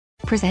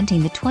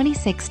Presenting the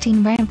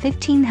 2016 Ram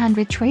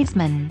 1500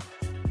 Tradesman.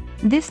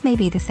 This may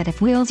be the set of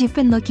wheels you've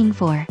been looking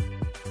for.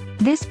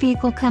 This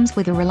vehicle comes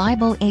with a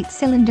reliable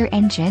 8-cylinder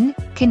engine,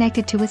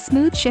 connected to a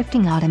smooth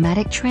shifting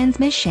automatic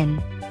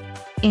transmission.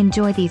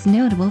 Enjoy these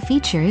notable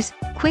features: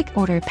 quick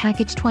order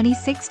package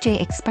 26J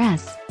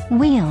Express,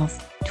 wheels,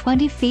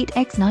 20 feet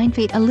x 9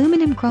 feet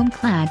aluminum chrome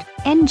clad,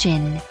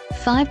 engine,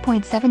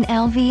 5.7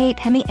 LV8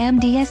 Hemi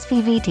MDS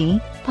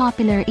VVT,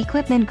 popular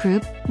equipment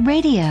group,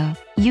 radio,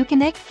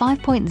 Uconnect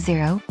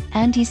 5.0,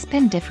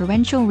 anti-spin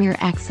differential rear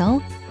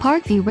axle,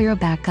 park view rear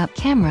backup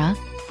camera,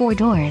 4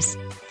 doors,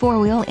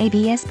 4-wheel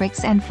ABS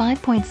brakes and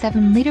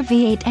 5.7-liter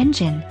V8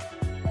 engine.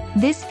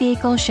 This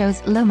vehicle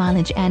shows low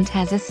mileage and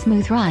has a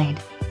smooth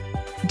ride.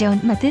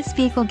 Don't let this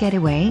vehicle get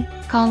away.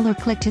 Call or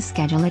click to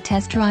schedule a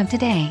test drive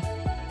today.